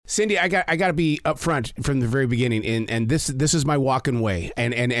Cindy, I got to be upfront from the very beginning, and this is my walking way,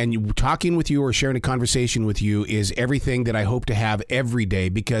 and talking with you or sharing a conversation with you is everything that I hope to have every day,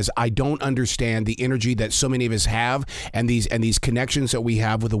 because I don't understand the energy that so many of us have, and these connections that we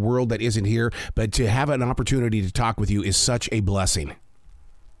have with a world that isn't here. But to have an opportunity to talk with you is such a blessing.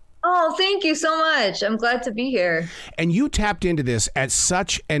 Oh, thank you so much. I'm glad to be here. And you tapped into this at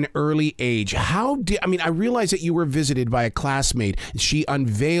such an early age. I realize that you were visited by a classmate. She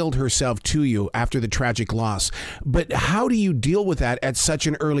unveiled herself to you after the tragic loss. But how do you deal with that at such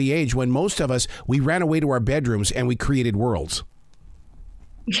an early age when most of us, we ran away to our bedrooms and we created worlds?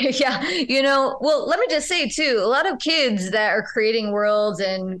 Yeah, well, let me just say too, a lot of kids that are creating worlds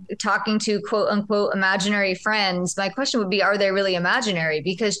and talking to quote unquote imaginary friends, my question would be, are they really imaginary?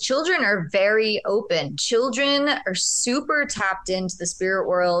 Because children are very open. Children are super tapped into the spirit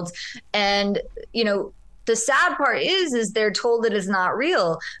world. And, the sad part is they're told that it's not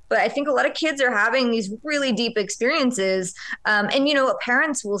real. But I think a lot of kids are having these really deep experiences. What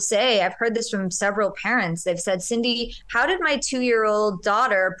parents will say, I've heard this from several parents. They've said, Cindy, how did my 2-year-old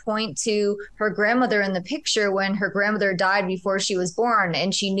daughter point to her grandmother in the picture when her grandmother died before she was born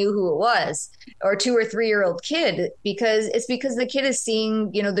and she knew who it was? Or 2 or 3-year-old kid, because the kid is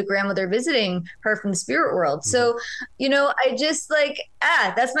seeing, the grandmother visiting her from the spirit world. Mm-hmm. So, I just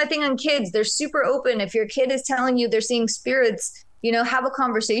that's my thing on kids. They're super open. If your kid is telling you they're seeing spirits, have a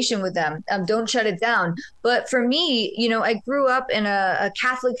conversation with them. Don't shut it down. But for me, I grew up in a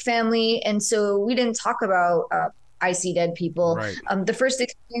Catholic family. And so we didn't talk about I see dead people. Right. The first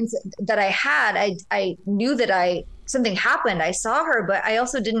experience that I had, I knew that something happened. I saw her, but I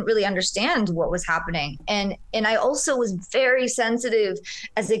also didn't really understand what was happening. And I also was very sensitive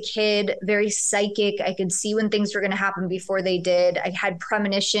as a kid, very psychic. I could see when things were going to happen before they did. I had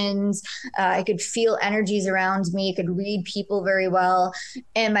premonitions. I could feel energies around me. I could read people very well.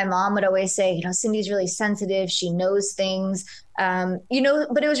 And my mom would always say, Cindy's really sensitive. She knows things. But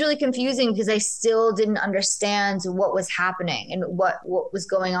it was really confusing because I still didn't understand what was happening and what was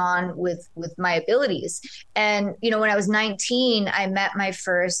going on with my abilities. And, when I was 19, I met my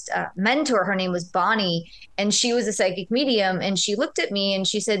first mentor. Her name was Bonnie, and she was a psychic medium. And she looked at me and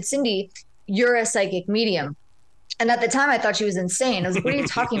she said, Cindy, you're a psychic medium. And at the time, I thought she was insane. I was like, what are you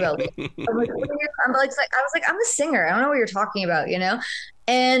talking about? I'm like, I'm a singer. I don't know what you're talking about,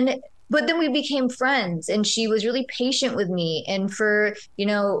 But then we became friends, and she was really patient with me. And for,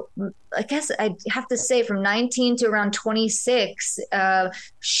 I guess I have to say from 19 to around 26,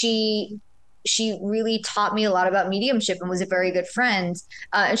 she really taught me a lot about mediumship and was a very good friend.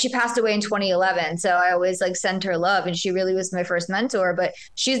 And she passed away in 2011. So I always send her love. And she really was my first mentor, but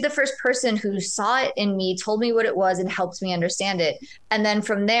she's the first person who saw it in me, told me what it was, and helped me understand it. And then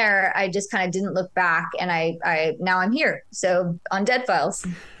from there, I just kind of didn't look back, and I now I'm here. So on Dead Files.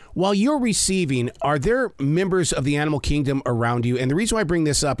 While you're receiving, are there members of the animal kingdom around you? And the reason why I bring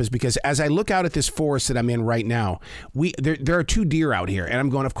this up is because as I look out at this forest that I'm in right now, there are 2 deer out here. And I'm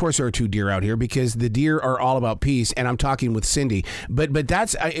going, of course there are 2 deer out here because the deer are all about peace. And I'm talking with Cindy. But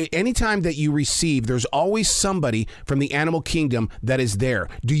that's anytime that you receive, there's always somebody from the animal kingdom that is there.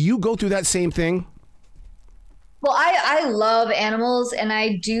 Do you go through that same thing? Well, I love animals, and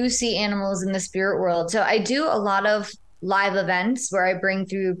I do see animals in the spirit world. So I do a lot of live events where I bring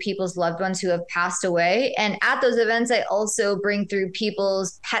through people's loved ones who have passed away. And at those events, I also bring through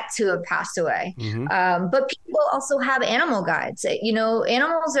people's pets who have passed away. Mm-hmm. But people also have animal guides.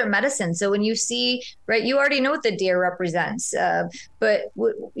 Animals are medicine. So when you see, right, you already know what the deer represents. But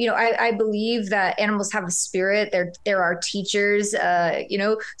I believe that animals have a spirit. They're our teachers,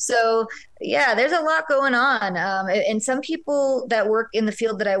 so yeah, there's a lot going on. And some people that work in the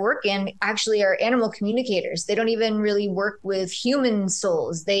field that I work in actually are animal communicators. They don't even really work with human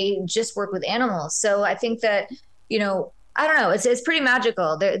souls. They just work with animals. So I think that, I don't know, it's pretty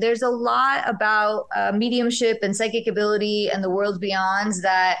magical. There's a lot about mediumship and psychic ability and the world beyond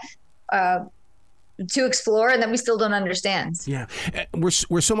that to explore, and that we still don't understand. Yeah, we're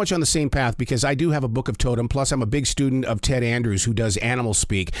so much on the same path because I do have a book of totem. Plus, I'm a big student of Ted Andrews, who does animal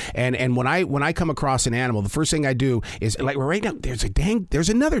speak. And when I come across an animal, the first thing I do is right now. There's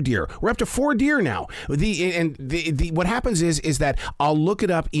another deer. We're up to 4 deer now. What happens is that I'll look it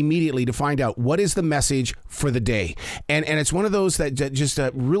up immediately to find out what is the message for the day. And it's one of those that just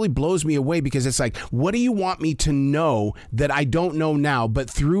really blows me away because it's like, what do you want me to know that I don't know now, but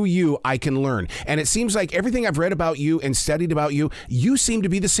through you I can learn? And it seems like everything I've read about you and studied about you, you seem to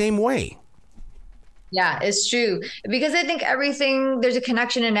be the same way. Yeah, it's true. Because I think there's a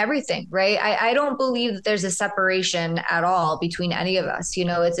connection in everything, right? I don't believe that there's a separation at all between any of us.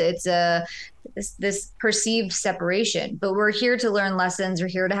 this perceived separation. But we're here to learn lessons. We're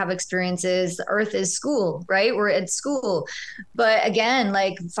here to have experiences. The earth is school, right? We're at school. But again,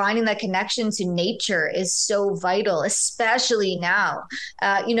 like finding that connection to nature is so vital, especially now.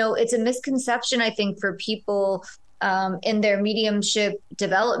 It's a misconception, I think, for people in their mediumship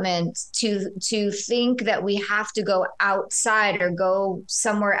development to think that we have to go outside or go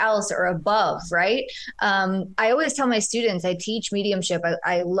somewhere else or above, right? I always tell my students, I teach mediumship.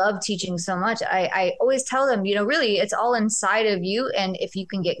 I love teaching so much. I always tell them, really, it's all inside of you. And if you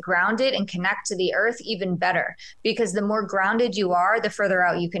can get grounded and connect to the earth, even better, because the more grounded you are, the further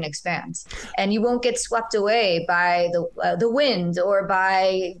out you can expand, and you won't get swept away by the wind or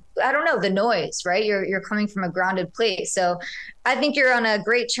by, I don't know, the noise, right? You're coming from a grounded place. So I think you're on a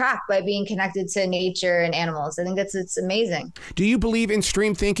great track by being connected to nature and animals. I think it's amazing. Do you believe in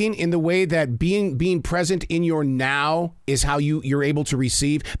stream thinking, in the way that being present in your now is how you're able to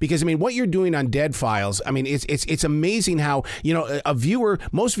receive? Because I mean, what you're doing on Dead Files, I mean, it's amazing how,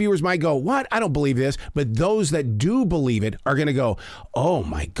 most viewers might go, "What? I don't believe this," but those that do believe it are going to go, "Oh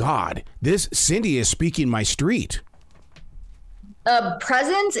my God, this Cindy is speaking my street."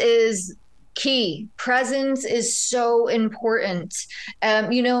 Presence is key. Presence is so important.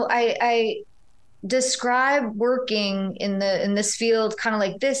 I describe working in this field kind of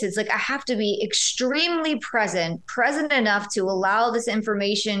like this. It's like I have to be extremely present enough to allow this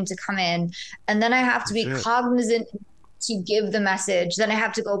information to come in, and then I have to be cognizant to give the message. Then I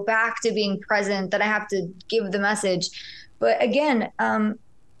have to go back to being present. Then I have to give the message. But again,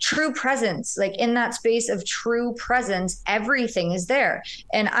 true presence, like in that space of true presence, everything is there.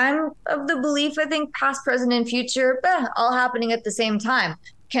 And I'm of the belief, I think past, present, and future, all happening at the same time.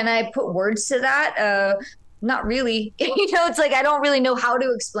 Can I put words to that? Not really. It's like, I don't really know how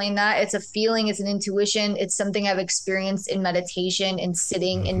to explain that. It's a feeling, it's an intuition. It's something I've experienced in meditation and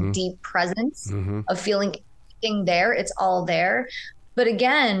sitting in deep presence of feeling everything there. It's all there. But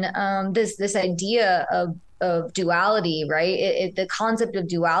again, this idea of duality, right? The concept of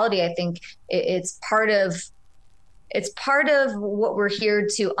duality, I think it's part of what we're here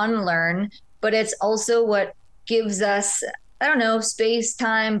to unlearn, but it's also what gives us, I don't know, space,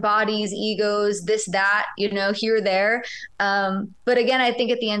 time, bodies, egos, this, that, here, there. But again, I think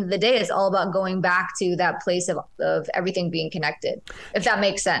at the end of the day, it's all about going back to that place of everything being connected, if that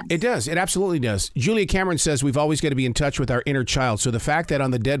makes sense. It does. It absolutely does. Julia Cameron says we've always got to be in touch with our inner child. So the fact that on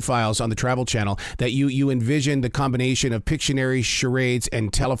the Dead Files on the Travel Channel that you envision the combination of Pictionary, charades,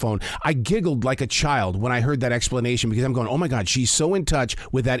 and telephone, I giggled like a child when I heard that explanation, because I'm going, oh my God, she's so in touch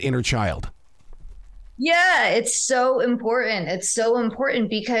with that inner child. Yeah, it's so important. It's so important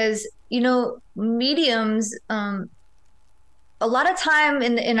because, mediums, a lot of time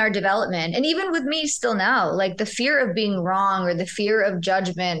in our development, and even with me still now, like the fear of being wrong or the fear of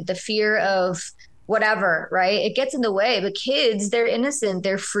judgment, the fear of whatever, right? It gets in the way. But kids, they're innocent,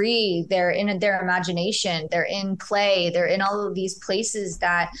 they're free, they're in their imagination, they're in play, they're in all of these places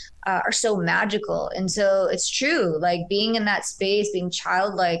that are so magical. And so it's true, like being in that space, being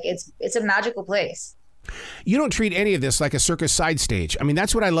childlike, it's a magical place. You don't treat any of this like a circus side stage. I mean,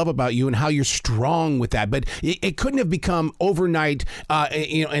 that's what I love about you and how you're strong with that. But it couldn't have become overnight,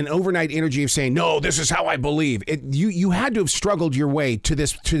 an overnight energy of saying, no, this is how I believe. You had to have struggled your way to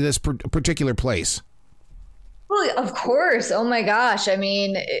this particular place. Well, of course. Oh my gosh. I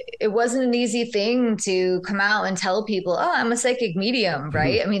mean, it wasn't an easy thing to come out and tell people, oh, I'm a psychic medium,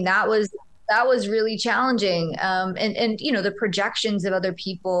 right? Mm-hmm. I mean, that was really challenging. And the projections of other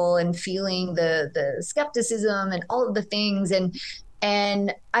people and feeling the skepticism and all of the things.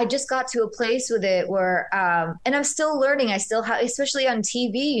 And I just got to a place with it where, and I'm still learning. I still have, especially on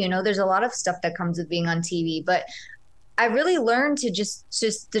TV, there's a lot of stuff that comes with being on TV, but I really learned to just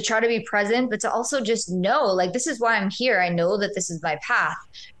to try to be present, but to also just know, like, this is why I'm here. I know that this is my path.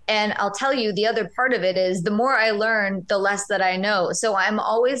 And I'll tell you, the other part of it is the more I learn, the less that I know. So I'm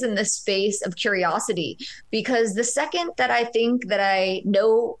always in this space of curiosity, because the second that I think that I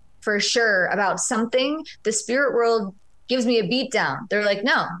know for sure about something, the spirit world gives me a beat down. They're like,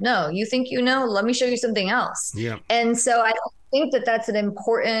 no, you think you know? Let me show you something else. Yeah. And so I think that that's an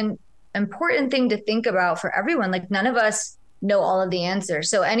important thing to think about for everyone. Like, none of us know all of the answers.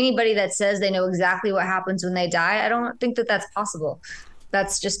 So anybody that says they know exactly what happens when they die, I don't think that that's possible.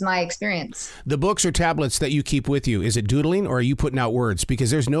 That's just my experience. The books or tablets that you keep with you, is it doodling or are you putting out words?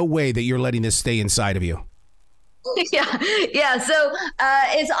 Because there's no way that you're letting this stay inside of you. Yeah. So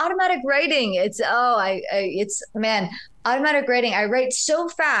it's automatic writing. It's automatic writing. I write so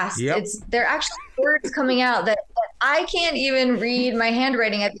fast. Yep. There are actually words coming out that I can't even read my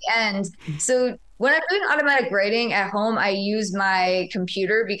handwriting at the end. So When I'm doing automatic writing at home, I use my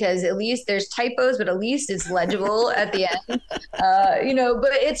computer because at least there's typos, but at least it's legible at the end.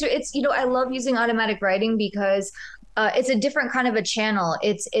 But it's I love using automatic writing because it's a different kind of a channel.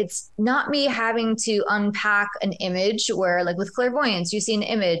 It's not me having to unpack an image where, like with clairvoyance, you see an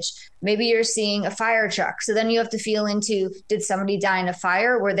image. Maybe you're seeing a fire truck. So then you have to feel into, did somebody die in a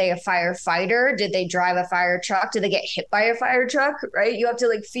fire? Were they a firefighter? Did they drive a fire truck? Did they get hit by a fire truck? Right? You have to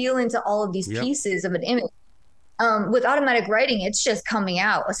like feel into all of these pieces of an image. With automatic writing, it's just coming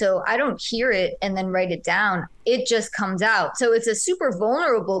out. So I don't hear it and then write it down. It just comes out. So it's a super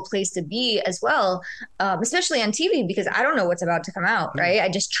vulnerable place to be as well, especially on TV, because I don't know what's about to come out, right? I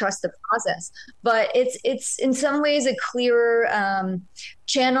just trust the process. But it's in some ways a clearer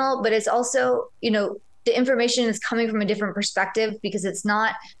channel, but it's also, the information is coming from a different perspective because it's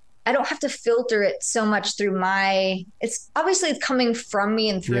not, I don't have to filter it so much through it's coming from me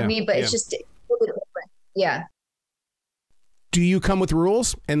and through me, but it's just a little bit different. Yeah. Do you come with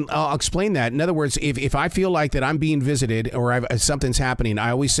rules? And I'll explain that. In other words, if I feel like that I'm being visited or something's happening,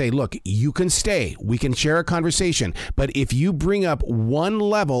 I always say, look, you can stay. We can share a conversation. But if you bring up one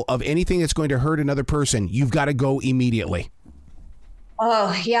level of anything that's going to hurt another person, you've got to go immediately.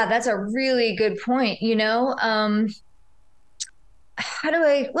 Oh, yeah, that's a really good point. Okay,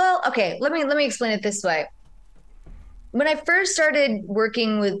 let me explain it this way. When I first started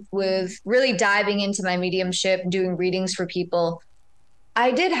working with really diving into my mediumship, doing readings for people,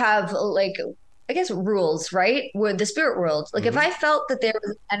 I did have rules, right? With the spirit world. Like if I felt that there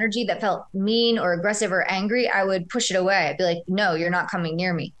was energy that felt mean or aggressive or angry, I would push it away. I'd be like, no, you're not coming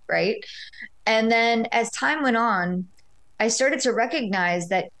near me, right? And then as time went on, I started to recognize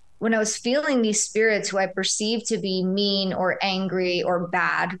that when I was feeling these spirits who I perceived to be mean or angry or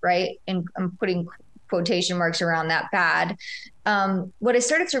bad, right? And I'm putting quotation marks around that bad. What I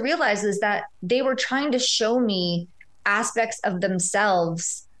started to realize is that they were trying to show me aspects of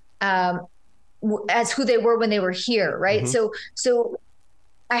themselves as who they were when they were here, right? So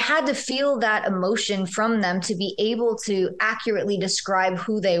I had to feel that emotion from them to be able to accurately describe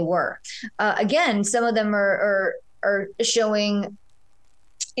who they were. Again, some of them are showing,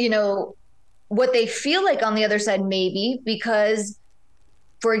 what they feel like on the other side, maybe because,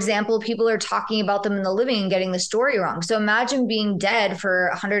 for example, people are talking about them in the living and getting the story wrong. So imagine being dead for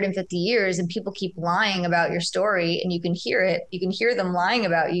 150 years and people keep lying about your story and you can hear it. You can hear them lying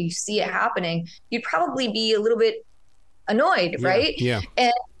about you. You see it happening. You'd probably be a little bit annoyed, right? Yeah.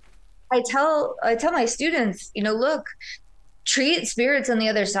 And I tell my students, look, treat spirits on the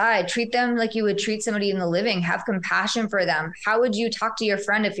other side. Treat them like you would treat somebody in the living. Have compassion for them. How would you talk to your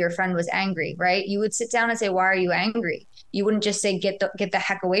friend if your friend was angry, right? You would sit down and say, why are you angry? You wouldn't just say, get the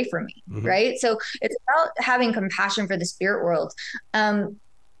heck away from me, right? So it's about having compassion for the spirit world. And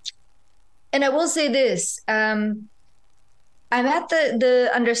I will say this, I'm at the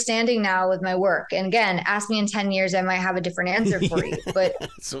understanding now with my work. And again, ask me in 10 years, I might have a different answer for you. But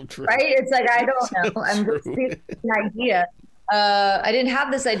so true. Right? It's like, I don't know. I'm just an idea. I didn't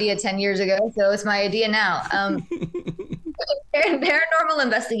have this idea 10 years ago, so it's my idea now. In paranormal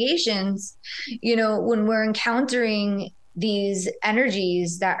investigations, when we're encountering these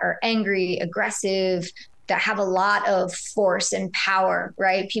energies that are angry, aggressive, that have a lot of force and power,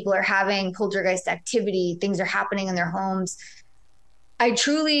 right? People are having poltergeist activity, things are happening in their homes. I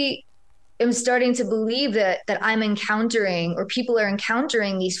truly am starting to believe that I'm encountering, or people are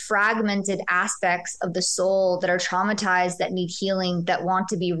encountering, these fragmented aspects of the soul that are traumatized, that need healing, that want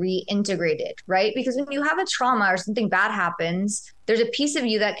to be reintegrated, right? Because when you have a trauma or something bad happens, there's a piece of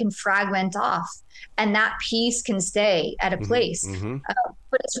you that can fragment off, and that piece can stay at a place.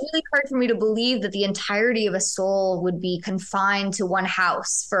 But it's really hard for me to believe that the entirety of a soul would be confined to one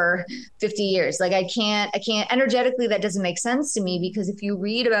house for 50 years. Like I can't energetically, that doesn't make sense to me, because if you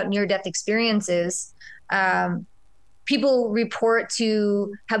read about near-death experiences, people report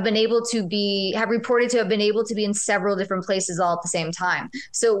to have been able to be in several different places all at the same time.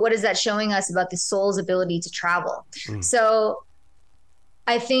 So what is that showing us about the soul's ability to travel? So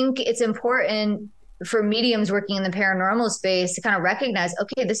I think it's important for mediums working in the paranormal space to kind of recognize,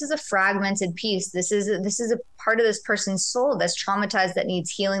 okay, this is a fragmented piece. This is a part of this person's soul that's traumatized, that needs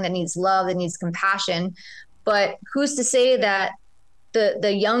healing, that needs love, that needs compassion. But who's to say that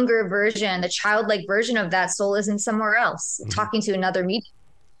the younger version, the childlike version of that soul isn't somewhere else talking to another medium?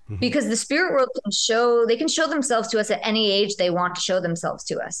 Because the spirit world can show themselves to us at any age they want to show themselves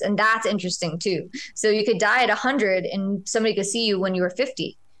to us. And that's interesting too. So you could die at 100 and somebody could see you when you were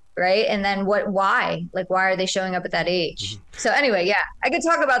 50. right? And then why? Like, why are they showing up at that age? So anyway, yeah, I could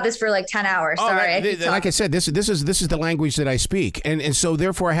talk about this for like 10 hours. Sorry. Like I said, this is the language that I speak. And so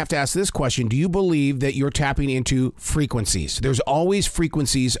therefore I have to ask this question. Do you believe that you're tapping into frequencies? There's always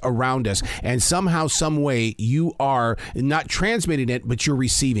frequencies around us, and somehow, some way you are not transmitting it, but you're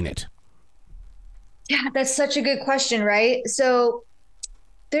receiving it. Yeah, that's such a good question, right? So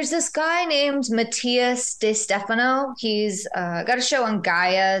there's this guy named Matthias De Stefano. He's got a show on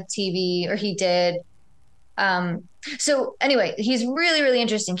Gaia TV, or he did. So anyway, he's really, really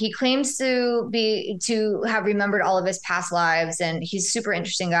interesting. He claims to have remembered all of his past lives, and he's a super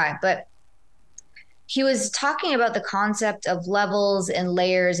interesting guy. But he was talking about the concept of levels and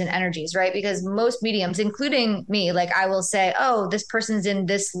layers and energies, right? Because most mediums, including me, like I will say, oh, this person's in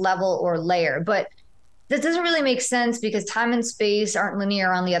this level or layer, but that doesn't really make sense because time and space aren't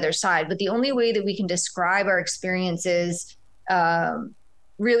linear on the other side. But the only way that we can describe our experiences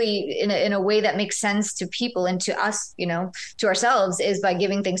really in a way that makes sense to people and to us, to ourselves, is by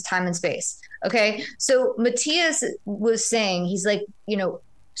giving things time and space. Okay. So Matthias was saying, he's like,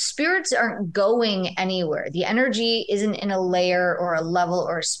 spirits aren't going anywhere. The energy isn't in a layer or a level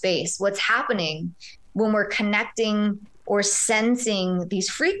or a space. What's happening when we're connecting or sensing these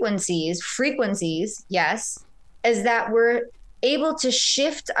frequencies, yes, is that we're able to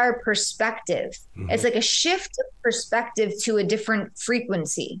shift our perspective. It's like a shift of perspective to a different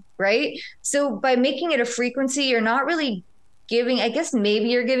frequency, right? So by making it a frequency, you're not really giving, I guess maybe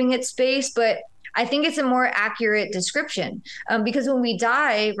you're giving it space, but I think it's a more accurate description, because when we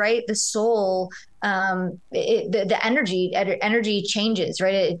die, right, the soul, the energy changes,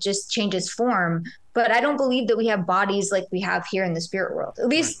 right? It just changes form. But I don't believe that we have bodies like we have here in the spirit world. At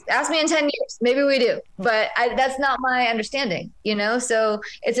least ask me in 10 years, maybe we do. But that's not my understanding, So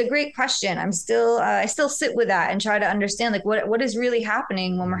it's a great question. I still sit with that and try to understand like what is really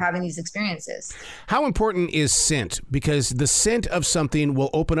happening when we're having these experiences. How important is scent? Because the scent of something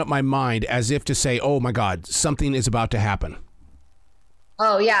will open up my mind as if to say, oh my God, something is about to happen.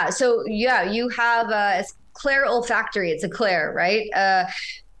 Oh yeah. So yeah, you have it's clair olfactory. It's a clair, right?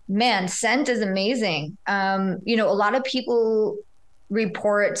 Man, scent is amazing. A lot of people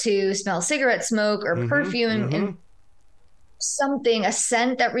report to smell cigarette smoke or perfume and a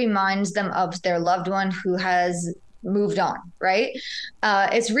scent that reminds them of their loved one who has moved on, right?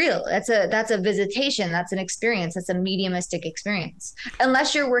 It's real. That's a visitation. That's an experience. That's a mediumistic experience.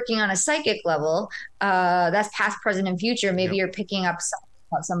 Unless you're working on a psychic level, that's past, present, and future. Maybe you're picking up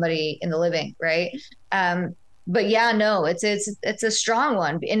somebody in the living, right? But yeah, no, it's a strong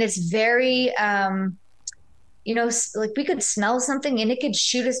one, and it's very, like we could smell something and it could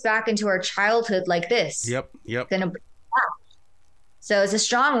shoot us back into our childhood like this. Yep. So it's a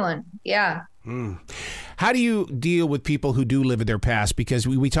strong one. Yeah. How do you deal with people who do live in their past? Because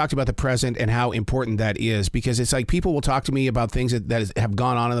we talked about the present and how important that is, because it's like people will talk to me about things that have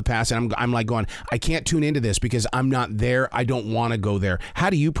gone on in the past. And I'm like going, I can't tune into this because I'm not there. I don't want to go there. How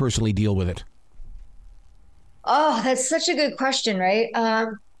do you personally deal with it? Oh, that's such a good question, right?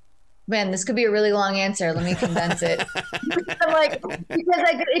 Man, this could be a really long answer. Let me condense it. Because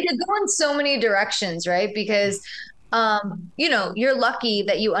it could go in so many directions, right? Because, you're lucky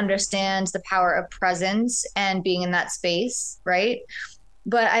that you understand the power of presence and being in that space, right?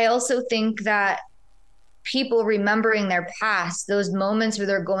 But I also think that people remembering their past, those moments where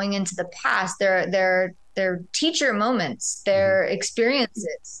they're going into the past, their teacher moments, their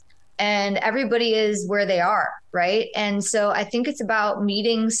experiences. And everybody is where they are, right? And so I think it's about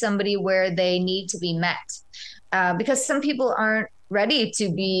meeting somebody where they need to be met, because some people aren't ready to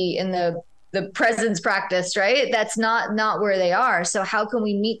be in the presence practice, right? That's not where they are. So how can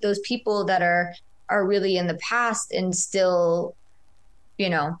we meet those people that are really in the past and still, I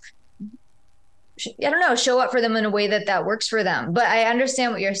don't know, show up for them in a way that works for them. But I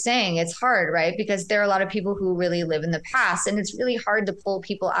understand what you're saying. It's hard, right? Because there are a lot of people who really live in the past, and it's really hard to pull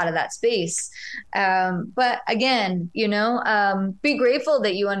people out of that space. But again, be grateful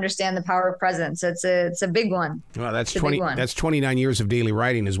that you understand the power of presence. It's a big one. Well, that's 20. That's 29 years of daily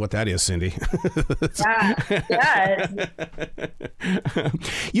writing is what that is, Cindy. Yeah.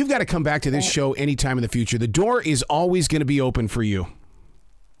 You've got to come back to this show anytime in the future. The door is always going to be open for you.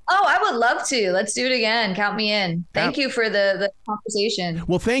 Oh, I would love to. Let's do it again. Count me in. Thank you for the conversation.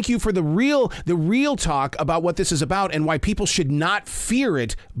 Well, thank you for the real talk about what this is about and why people should not fear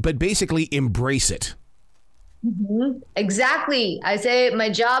it, but basically embrace it. Exactly. I say my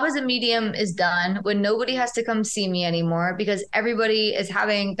job as a medium is done when nobody has to come see me anymore because everybody is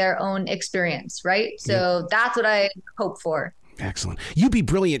having their own experience, right? So that's what I hope for. Excellent. You be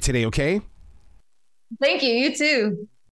brilliant today, okay? Thank you. You too.